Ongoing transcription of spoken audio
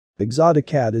Exotic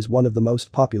cat is one of the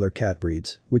most popular cat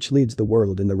breeds, which leads the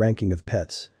world in the ranking of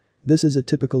pets. This is a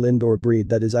typical indoor breed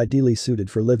that is ideally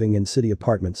suited for living in city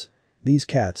apartments. These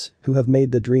cats, who have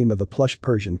made the dream of a plush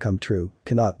Persian come true,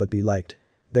 cannot but be liked.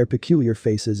 Their peculiar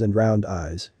faces and round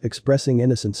eyes, expressing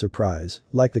innocent surprise,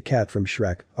 like the cat from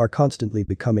Shrek, are constantly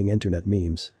becoming internet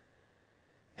memes.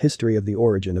 History of the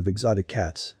origin of exotic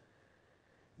cats.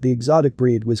 The exotic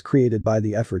breed was created by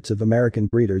the efforts of American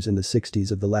breeders in the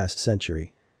 60s of the last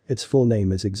century. Its full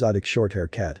name is Exotic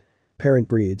Shorthair cat. Parent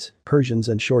breeds, Persians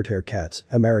and Shorthair cats,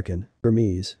 American,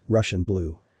 Burmese, Russian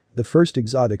blue. The first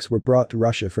exotics were brought to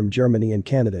Russia from Germany and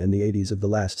Canada in the 80s of the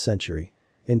last century.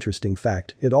 Interesting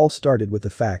fact, it all started with the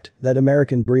fact that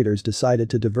American breeders decided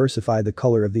to diversify the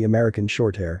color of the American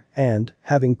Shorthair and,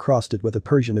 having crossed it with a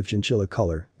Persian of chinchilla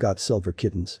color, got silver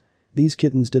kittens. These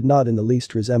kittens did not in the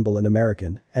least resemble an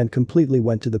American and completely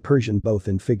went to the Persian both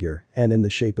in figure and in the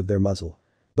shape of their muzzle.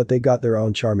 But they got their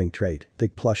own charming trait,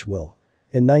 thick plush wool.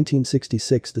 In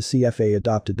 1966 the CFA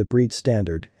adopted the breed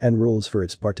standard and rules for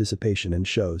its participation in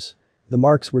shows. The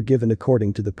marks were given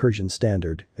according to the Persian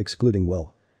standard, excluding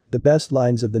wool. The best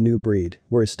lines of the new breed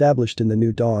were established in the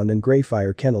New Dawn and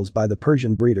Greyfire kennels by the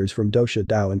Persian breeders from Dosha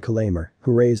Dao and Kalamer,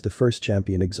 who raised the first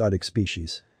champion exotic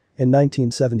species. In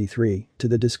 1973, to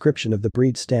the description of the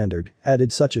breed standard,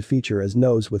 added such a feature as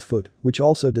nose with foot, which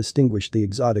also distinguished the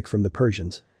exotic from the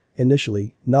Persians.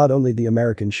 Initially, not only the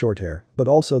American Shorthair, but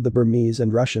also the Burmese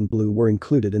and Russian blue were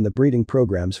included in the breeding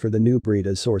programs for the new breed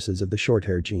as sources of the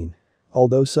Shorthair gene.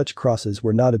 Although such crosses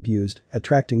were not abused,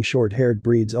 attracting short-haired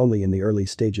breeds only in the early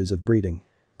stages of breeding.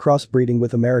 Crossbreeding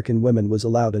with American women was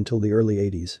allowed until the early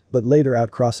 80s, but later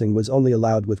outcrossing was only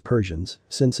allowed with Persians,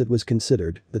 since it was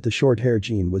considered that the short hair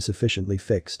gene was sufficiently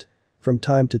fixed. From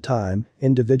time to time,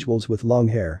 individuals with long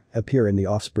hair appear in the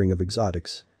offspring of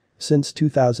exotics. Since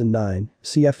 2009,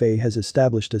 CFA has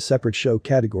established a separate show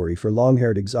category for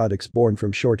long-haired exotics born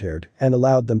from short-haired and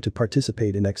allowed them to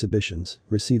participate in exhibitions,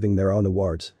 receiving their own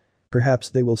awards. Perhaps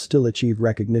they will still achieve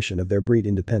recognition of their breed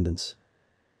independence.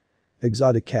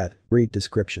 Exotic cat, breed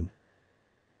description.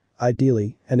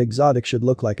 Ideally, an exotic should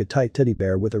look like a tight teddy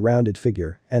bear with a rounded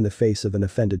figure and the face of an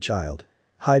offended child.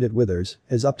 Height at withers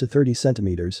is up to 30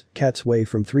 centimeters, cats weigh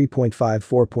from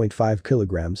 3.5–4.5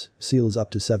 kilograms, seals up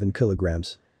to 7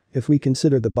 kilograms. If we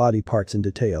consider the body parts in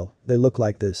detail, they look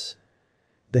like this.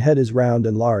 The head is round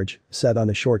and large, set on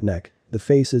a short neck. The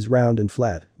face is round and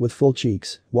flat, with full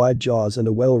cheeks, wide jaws and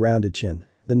a well-rounded chin.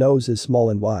 The nose is small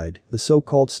and wide, the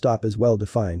so-called stop is well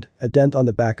defined, a dent on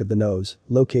the back of the nose,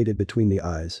 located between the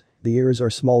eyes. The ears are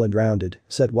small and rounded,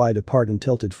 set wide apart and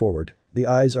tilted forward. The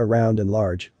eyes are round and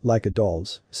large, like a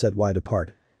doll's, set wide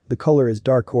apart. The color is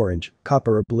dark orange,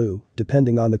 copper or blue,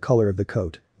 depending on the color of the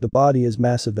coat. The body is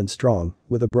massive and strong,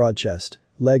 with a broad chest.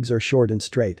 Legs are short and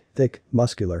straight, thick,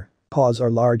 muscular. Paws are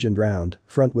large and round,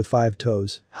 front with 5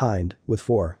 toes, hind with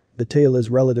 4. The tail is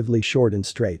relatively short and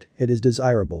straight. It is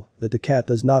desirable that the cat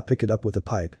does not pick it up with a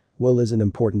pipe. Wool is an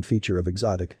important feature of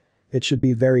exotic. It should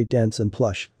be very dense and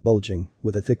plush, bulging,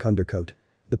 with a thick undercoat.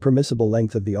 The permissible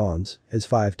length of the awns is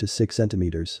 5 to 6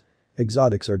 centimeters.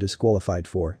 Exotics are disqualified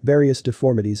for various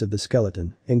deformities of the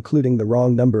skeleton, including the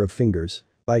wrong number of fingers,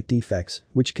 bite defects,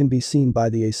 which can be seen by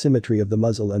the asymmetry of the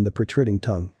muzzle and the protruding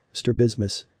tongue,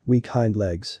 strabismus, weak hind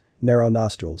legs, narrow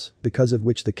nostrils, because of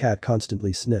which the cat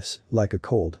constantly sniffs, like a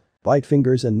cold, white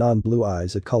fingers and non-blue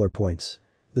eyes at color points.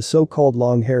 The so-called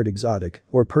long-haired exotic,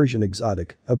 or Persian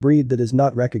exotic, a breed that is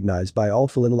not recognized by all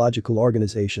philological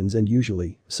organizations and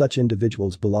usually, such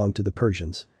individuals belong to the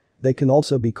Persians. They can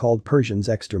also be called Persians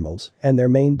extremals, and their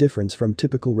main difference from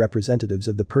typical representatives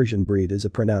of the Persian breed is a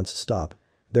pronounced stop.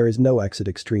 There is no exit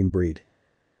extreme breed.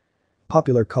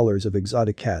 Popular colors of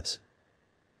exotic cats.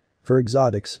 For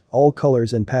exotics, all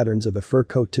colors and patterns of a fur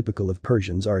coat typical of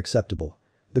Persians are acceptable.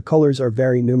 The colors are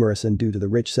very numerous and due to the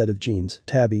rich set of genes,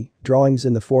 tabby, drawings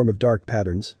in the form of dark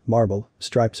patterns, marble,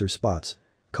 stripes or spots.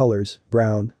 Colors,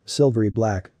 brown, silvery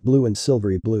black, blue and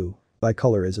silvery blue.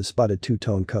 Bicolor is a spotted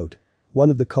two-tone coat. One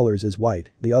of the colors is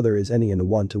white, the other is any in a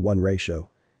 1:1 ratio.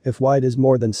 If white is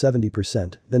more than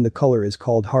 70%, then the color is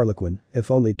called harlequin, if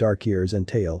only dark ears and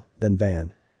tail, then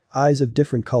van. Eyes of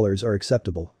different colors are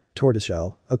acceptable.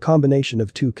 Tortoiseshell, a combination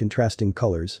of two contrasting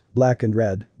colors, black and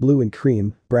red, blue and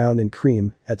cream, brown and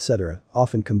cream, etc.,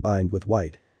 often combined with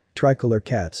white. Tricolor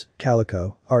cats,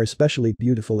 calico, are especially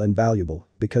beautiful and valuable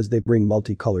because they bring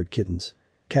multicolored kittens.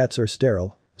 Cats are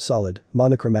sterile, solid,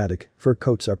 monochromatic, fur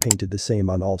coats are painted the same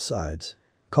on all sides.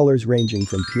 Colors ranging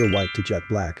from pure white to jet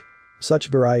black. Such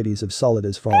varieties of solid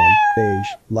as fawn, beige,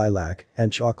 lilac,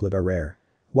 and chocolate are rare.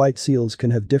 White seals can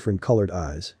have different colored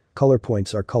eyes. Color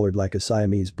points are colored like a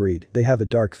Siamese breed. They have a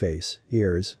dark face,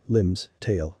 ears, limbs,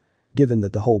 tail. given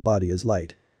that the whole body is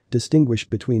light. Distinguished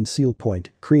between seal point,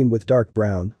 cream with dark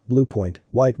brown, blue point,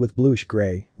 white with bluish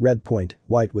gray, red point,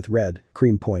 white with red,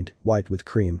 cream point, white with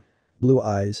cream. Blue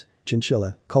eyes,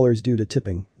 chinchilla, colors due to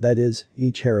tipping, that is,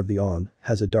 each hair of the awn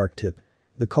has a dark tip.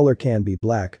 The color can be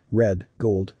black, red,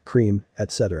 gold, cream,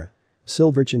 etc.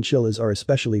 Silver chinchillas are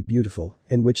especially beautiful,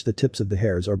 in which the tips of the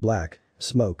hairs are black,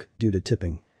 smoke, due to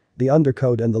tipping. The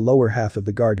undercoat and the lower half of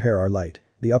the guard hair are light,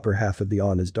 the upper half of the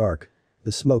awn is dark.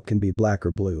 The smoke can be black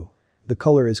or blue. The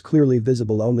color is clearly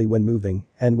visible only when moving,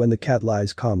 and when the cat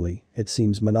lies calmly, it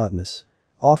seems monotonous.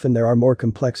 Often there are more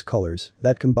complex colors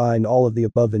that combine all of the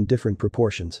above in different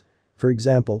proportions. For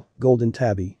example, golden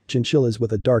tabby, chinchillas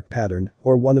with a dark pattern,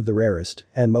 or one of the rarest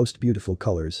and most beautiful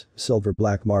colors, silver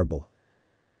black marble.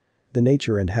 The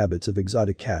nature and habits of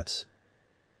exotic cats.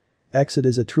 Exit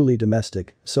is a truly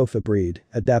domestic, sofa breed,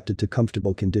 adapted to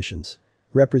comfortable conditions.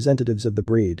 Representatives of the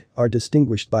breed are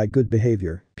distinguished by good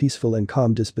behavior, peaceful and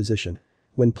calm disposition.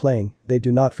 When playing, they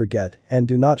do not forget and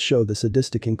do not show the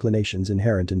sadistic inclinations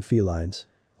inherent in felines.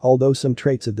 Although some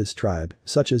traits of this tribe,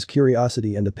 such as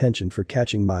curiosity and a penchant for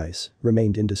catching mice,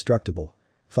 remained indestructible.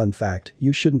 Fun fact,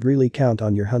 you shouldn't really count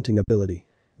on your hunting ability.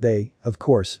 They, of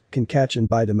course, can catch and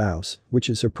bite a mouse, which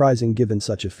is surprising given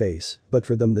such a face, but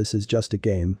for them this is just a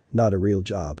game, not a real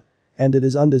job. And it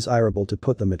is undesirable to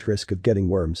put them at risk of getting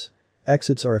worms.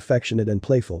 Exits are affectionate and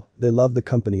playful, they love the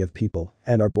company of people,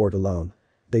 and are bored alone.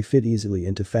 They fit easily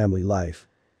into family life.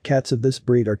 Cats of this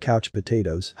breed are couch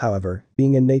potatoes, however,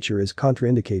 being in nature is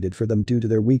contraindicated for them due to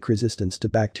their weak resistance to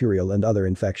bacterial and other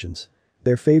infections.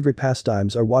 Their favorite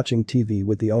pastimes are watching TV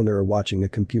with the owner or watching a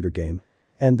computer game.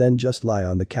 And then just lie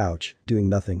on the couch, doing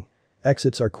nothing.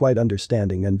 Exits are quite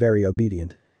understanding and very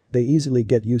obedient. They easily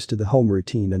get used to the home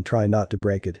routine and try not to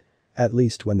break it. At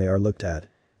least when they are looked at.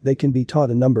 They can be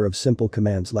taught a number of simple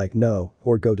commands like no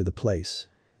or go to the place.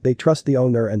 They trust the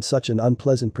owner and such an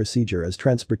unpleasant procedure as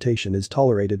transportation is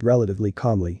tolerated relatively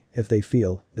calmly if they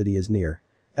feel that he is near.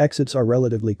 Exits are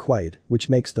relatively quiet, which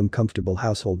makes them comfortable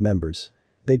household members.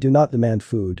 They do not demand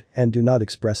food and do not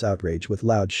express outrage with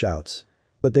loud shouts.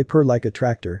 But they purr like a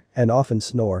tractor and often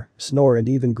snore and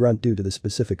even grunt due to the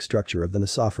specific structure of the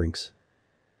nasopharynx.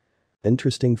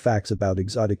 Interesting facts about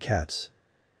exotic cats.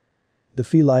 The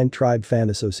Feline Tribe Fan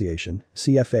Association,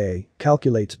 CFA,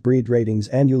 calculates breed ratings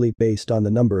annually based on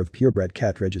the number of purebred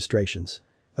cat registrations.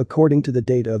 According to the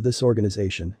data of this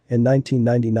organization, in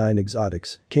 1999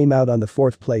 exotics came out on the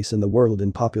 4th place in the world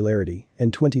in popularity.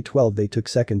 In 2012 they took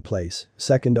 2nd place,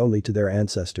 second only to their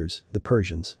ancestors, the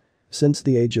Persians. Since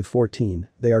the age of 14,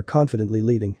 they are confidently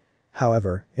leading.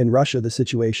 However, in Russia the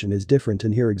situation is different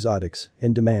and here exotics,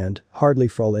 in demand, hardly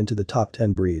fall into the top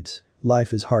 10 breeds.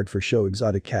 Life is hard for show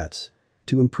exotic cats.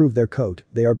 To improve their coat,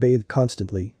 they are bathed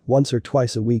constantly, once or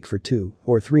twice a week for 2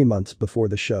 or 3 months before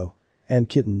the show. And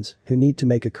kittens, who need to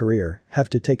make a career, have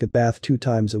to take a bath 2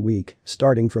 times a week,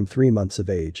 starting from 3 months of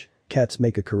age. Cats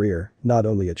make a career, not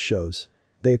only at shows.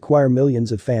 They acquire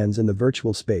millions of fans in the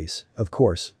virtual space, of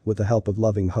course, with the help of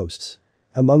loving hosts.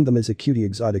 Among them is a cutie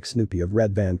exotic Snoopy of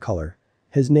red van color.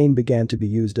 His name began to be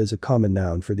used as a common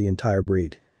noun for the entire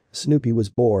breed. Snoopy was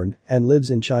born and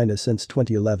lives in China since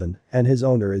 2011, and his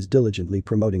owner is diligently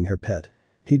promoting her pet.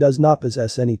 He does not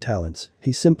possess any talents,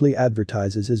 he simply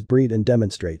advertises his breed and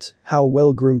demonstrates how a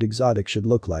well-groomed exotic should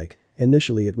look like.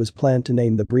 Initially it was planned to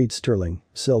name the breed Sterling,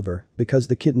 silver, because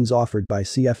the kittens offered by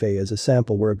CFA as a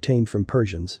sample were obtained from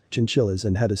Persians, chinchillas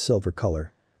and had a silver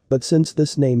color. But since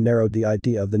this name narrowed the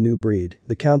idea of the new breed,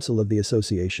 the council of the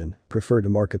association preferred a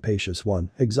more capacious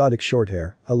one, Exotic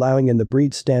Shorthair, allowing in the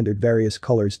breed standard various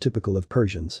colors typical of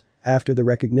Persians. After the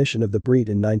recognition of the breed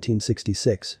in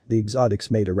 1966, the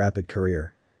exotics made a rapid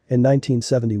career. In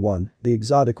 1971, the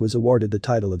exotic was awarded the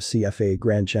title of CFA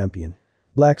Grand Champion.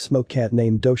 Black smoke cat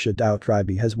named Dosha Dao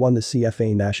Tribe has won the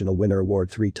CFA National Winner Award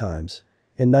 3 times.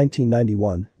 In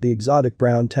 1991, the exotic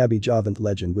brown tabby Javant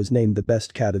Legend was named the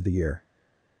best cat of the year.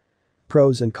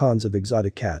 Pros and cons of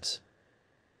exotic cats.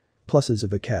 Pluses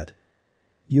of a cat.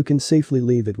 You can safely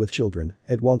leave it with children,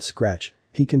 it won't scratch,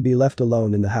 he can be left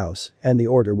alone in the house, and the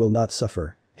order will not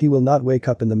suffer. He will not wake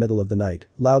up in the middle of the night,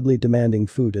 loudly demanding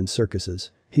food in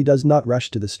circuses. He does not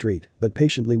rush to the street, but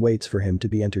patiently waits for him to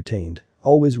be entertained.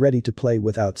 Always ready to play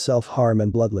without self-harm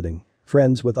and bloodletting.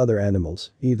 Friends with other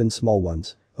animals, even small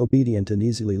ones. Obedient and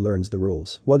easily learns the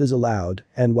rules. What is allowed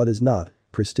and what is not.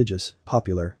 Prestigious,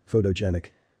 popular, photogenic.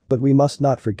 But we must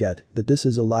not forget that this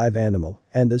is a live animal,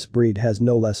 and this breed has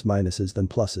no less minuses than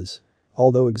pluses.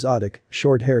 Although exotic,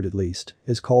 short-haired at least,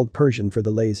 is called Persian for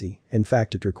the lazy, in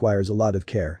fact it requires a lot of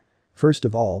care. First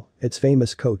of all, its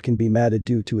famous coat can be matted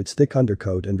due to its thick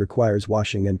undercoat and requires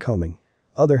washing and combing.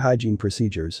 Other hygiene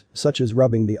procedures, such as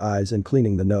rubbing the eyes and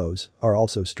cleaning the nose, are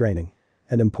also straining.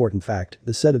 An important fact,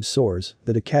 the set of sores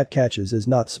that a cat catches is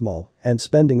not small, and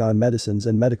spending on medicines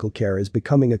and medical care is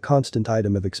becoming a constant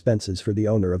item of expenses for the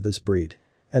owner of this breed.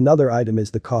 Another item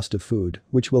is the cost of food,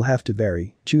 which will have to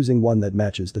vary, choosing one that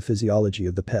matches the physiology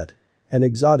of the pet. An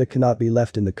exotic cannot be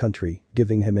left in the country,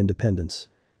 giving him independence.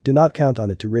 Do not count on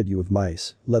it to rid you of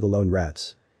mice, let alone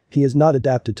rats. He is not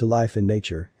adapted to life in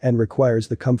nature and requires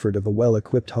the comfort of a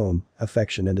well-equipped home,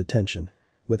 affection and attention.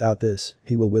 Without this,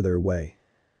 he will wither away.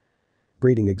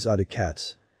 Breeding exotic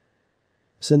cats.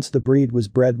 Since the breed was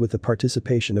bred with the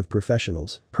participation of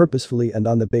professionals, purposefully and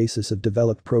on the basis of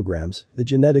developed programs, the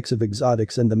genetics of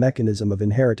exotics and the mechanism of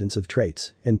inheritance of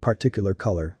traits, in particular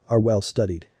color, are well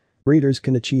studied. Breeders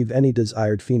can achieve any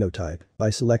desired phenotype by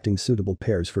selecting suitable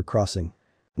pairs for crossing.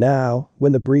 Now,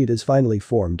 when the breed is finally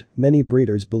formed, many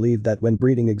breeders believe that when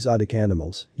breeding exotic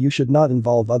animals, you should not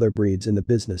involve other breeds in the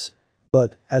business.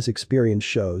 But, as experience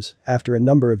shows, after a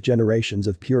number of generations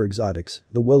of pure exotics,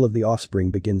 the will of the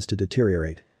offspring begins to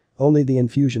deteriorate. Only the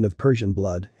infusion of Persian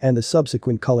blood and the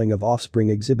subsequent culling of offspring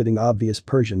exhibiting obvious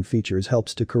Persian features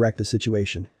helps to correct the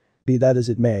situation. Be that as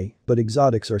it may, but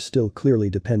exotics are still clearly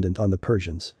dependent on the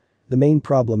Persians. The main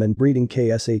problem in breeding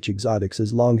KSH exotics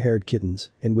is long-haired kittens,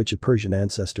 in which a Persian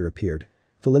ancestor appeared.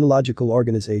 Philinological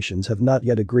organizations have not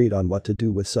yet agreed on what to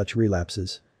do with such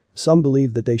relapses. Some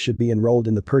believe that they should be enrolled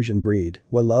in the Persian breed,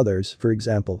 while others, for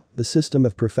example, the System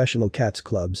of Professional Cats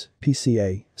Clubs,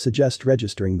 PCA, suggest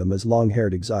registering them as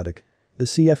long-haired exotic. The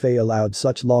CFA allowed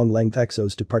such long-length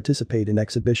exos to participate in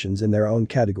exhibitions in their own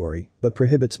category, but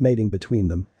prohibits mating between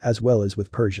them, as well as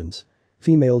with Persians.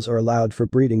 Females are allowed for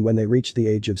breeding when they reach the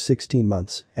age of 16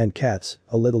 months, and cats,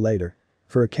 a little later.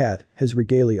 For a cat, his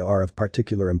regalia are of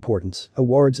particular importance,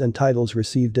 awards and titles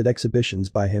received at exhibitions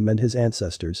by him and his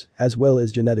ancestors, as well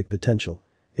as genetic potential.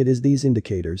 It is these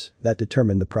indicators that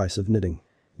determine the price of knitting.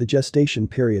 The gestation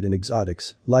period in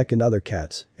exotics, like in other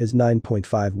cats, is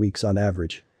 9.5 weeks on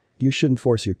average. You shouldn't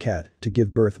force your cat to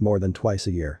give birth more than twice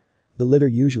a year. The litter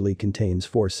usually contains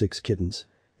 4-6 kittens.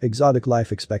 Exotic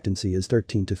life expectancy is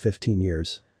 13 to 15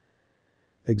 years.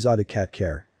 Exotic cat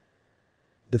care.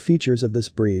 The features of this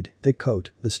breed, thick coat,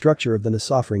 the structure of the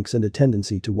nasopharynx and a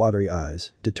tendency to watery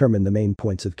eyes, determine the main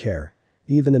points of care.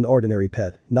 Even an ordinary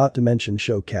pet, not to mention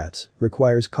show cats,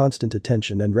 requires constant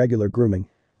attention and regular grooming.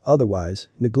 Otherwise,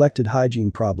 neglected hygiene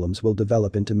problems will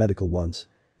develop into medical ones.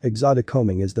 Exotic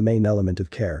combing is the main element of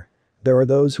care. There are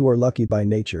those who are lucky by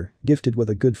nature, gifted with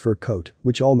a good fur coat,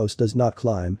 which almost does not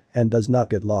climb and does not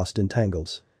get lost in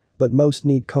tangles. But most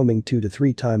need combing 2 to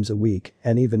 3 times a week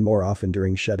and even more often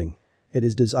during shedding. It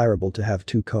is desirable to have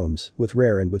 2 combs, with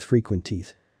rare and with frequent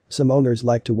teeth. Some owners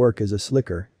like to work as a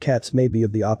slicker, cats may be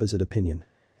of the opposite opinion.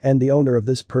 And the owner of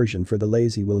this Persian for the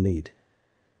lazy will need.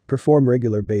 Perform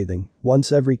regular bathing,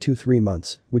 once every 2-3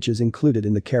 months, which is included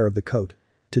in the care of the coat.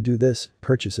 To do this,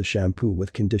 purchase a shampoo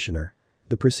with conditioner.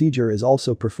 The procedure is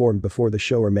also performed before the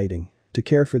show or mating. To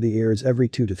care for the ears every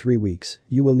 2 to 3 weeks,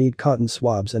 you will need cotton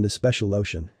swabs and a special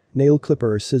lotion. Nail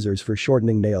clipper or scissors for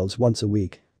shortening nails once a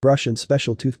week. Brush and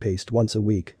special toothpaste once a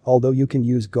week, although you can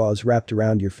use gauze wrapped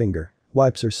around your finger.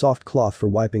 Wipes or soft cloth for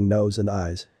wiping nose and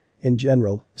eyes. In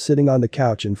general, sitting on the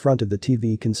couch in front of the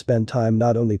TV can spend time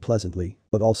not only pleasantly,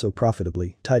 but also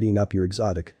profitably, tidying up your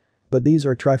exotic. But these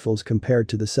are trifles compared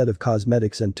to the set of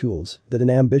cosmetics and tools that an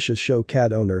ambitious show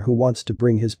cat owner who wants to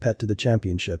bring his pet to the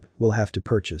championship will have to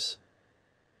purchase.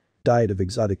 Diet of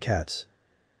exotic cats.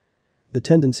 The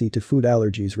tendency to food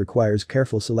allergies requires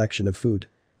careful selection of food.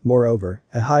 Moreover,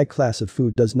 a high class of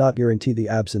food does not guarantee the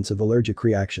absence of allergic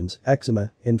reactions,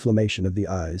 eczema, inflammation of the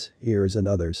eyes, ears and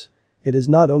others. It is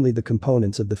not only the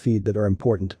components of the feed that are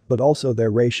important, but also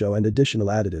their ratio and additional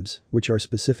additives, which are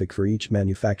specific for each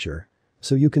manufacturer.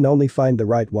 So you can only find the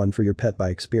right one for your pet by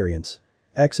experience.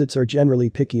 Exots are generally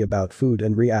picky about food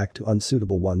and react to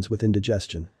unsuitable ones with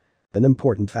indigestion. An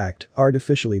important fact,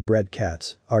 artificially bred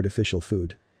cats, artificial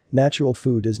food. Natural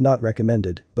food is not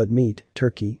recommended, but meat,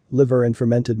 turkey, liver and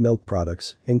fermented milk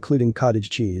products, including cottage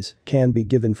cheese, can be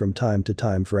given from time to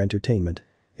time for entertainment.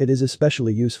 It is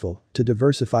especially useful to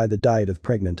diversify the diet of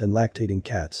pregnant and lactating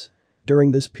cats.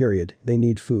 During this period, they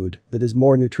need food that is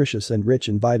more nutritious and rich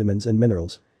in vitamins and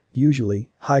minerals. Usually,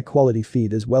 high-quality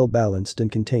feed is well balanced and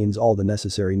contains all the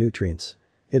necessary nutrients.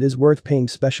 It is worth paying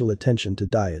special attention to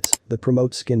diets that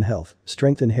promote skin health,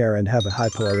 strengthen hair and have a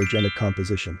hypoallergenic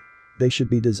composition. They should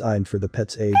be designed for the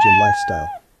pet's age and lifestyle.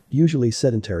 Usually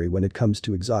sedentary when it comes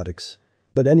to exotics.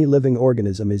 But any living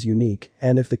organism is unique,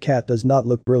 and if the cat does not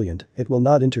look brilliant, it will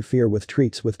not interfere with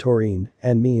treats with taurine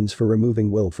and means for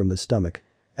removing will from the stomach.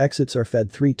 Exots are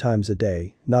fed 3 times a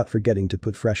day, not forgetting to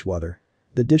put fresh water.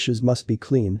 The dishes must be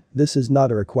clean. This is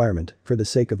not a requirement for the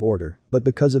sake of order, but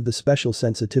because of the special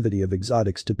sensitivity of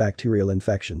exotics to bacterial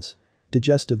infections.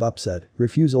 Digestive upset,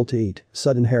 refusal to eat,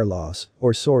 sudden hair loss,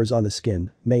 or sores on the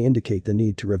skin may indicate the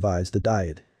need to revise the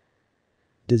diet.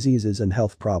 Diseases and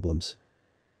health problems.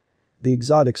 The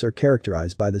exotics are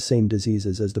characterized by the same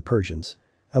diseases as the Persians.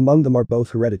 Among them are both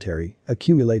hereditary,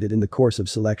 accumulated in the course of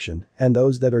selection, and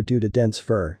those that are due to dense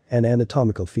fur and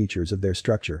anatomical features of their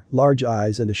structure, large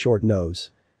eyes and a short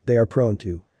nose. They are prone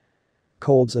to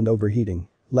colds and overheating,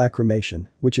 lacrimation,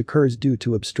 which occurs due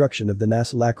to obstruction of the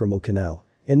nasolacrimal canal,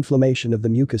 inflammation of the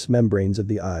mucous membranes of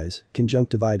the eyes,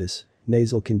 conjunctivitis,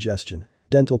 nasal congestion,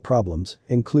 dental problems,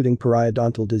 including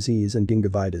periodontal disease and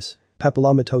gingivitis.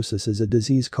 Papillomatosis is a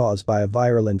disease caused by a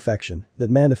viral infection that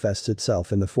manifests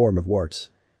itself in the form of warts.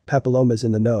 Papillomas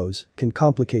in the nose can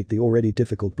complicate the already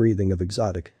difficult breathing of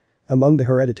exotic. Among the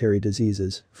hereditary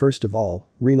diseases, first of all,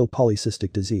 renal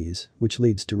polycystic disease, which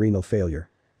leads to renal failure.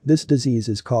 This disease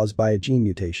is caused by a gene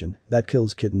mutation that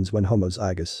kills kittens when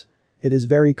homozygous. It is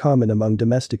very common among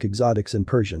domestic exotics and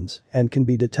Persians and can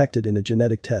be detected in a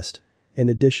genetic test. In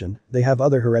addition, they have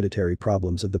other hereditary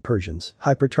problems of the Persians.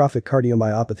 Hypertrophic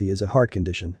cardiomyopathy is a heart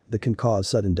condition that can cause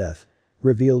sudden death.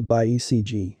 Revealed by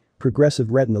ECG. Progressive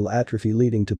retinal atrophy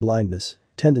leading to blindness,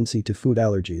 tendency to food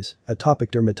allergies, atopic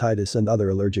dermatitis and other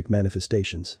allergic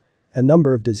manifestations. A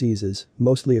number of diseases,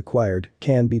 mostly acquired,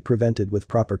 can be prevented with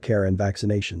proper care and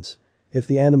vaccinations. If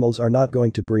the animals are not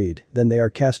going to breed, then they are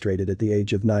castrated at the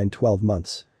age of 9-12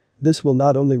 months. This will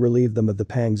not only relieve them of the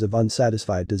pangs of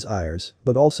unsatisfied desires,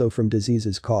 but also from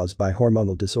diseases caused by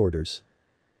hormonal disorders.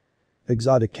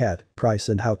 Exotic cat, price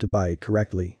and how to buy it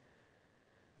correctly.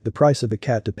 The price of a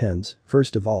cat depends,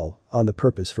 first of all, on the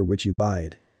purpose for which you buy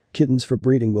it. Kittens for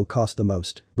breeding will cost the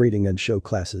most, breeding and show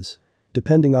classes.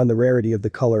 Depending on the rarity of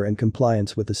the color and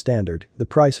compliance with the standard, the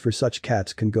price for such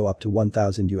cats can go up to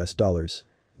 $1,000.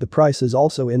 The price is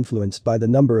also influenced by the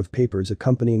number of papers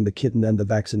accompanying the kitten and the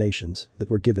vaccinations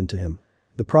that were given to him.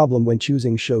 The problem when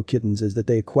choosing show kittens is that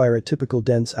they acquire a typical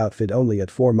dense outfit only at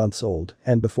 4 months old,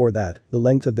 and before that, the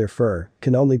length of their fur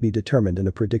can only be determined in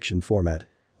a prediction format.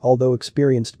 Although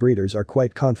experienced breeders are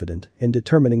quite confident in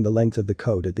determining the length of the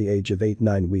coat at the age of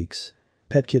 8-9 weeks.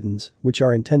 Pet kittens, which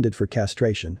are intended for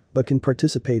castration but can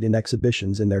participate in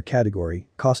exhibitions in their category,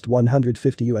 cost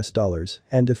 $150,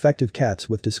 and defective cats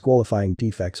with disqualifying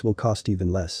defects will cost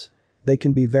even less. They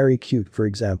can be very cute, for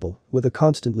example, with a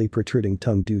constantly protruding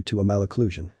tongue due to a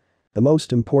malocclusion. The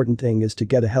most important thing is to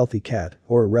get a healthy cat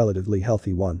or a relatively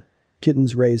healthy one.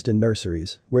 Kittens raised in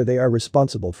nurseries, where they are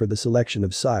responsible for the selection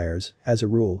of sires, as a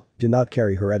rule, do not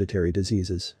carry hereditary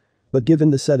diseases. But given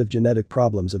the set of genetic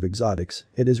problems of exotics,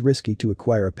 it is risky to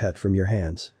acquire a pet from your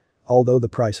hands. Although the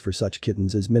price for such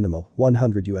kittens is minimal,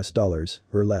 $100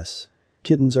 or less.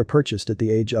 Kittens are purchased at the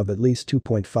age of at least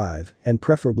 2.5 and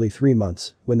preferably 3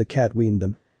 months when the cat weaned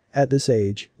them. At this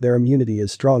age, their immunity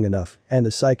is strong enough and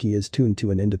the psyche is tuned to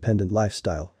an independent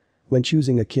lifestyle. When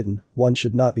choosing a kitten, one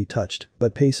should not be touched,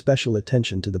 but pay special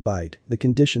attention to the bite, the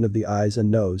condition of the eyes and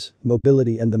nose,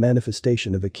 mobility and the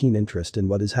manifestation of a keen interest in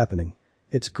what is happening.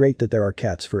 It's great that there are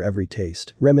cats for every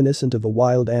taste, reminiscent of a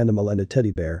wild animal and a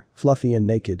teddy bear, fluffy and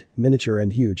naked, miniature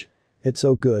and huge. It's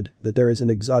so good that there is an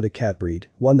exotic cat breed,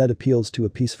 one that appeals to a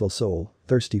peaceful soul,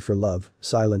 thirsty for love,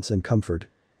 silence and comfort.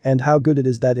 And how good it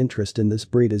is that interest in this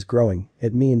breed is growing,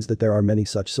 it means that there are many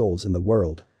such souls in the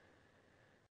world.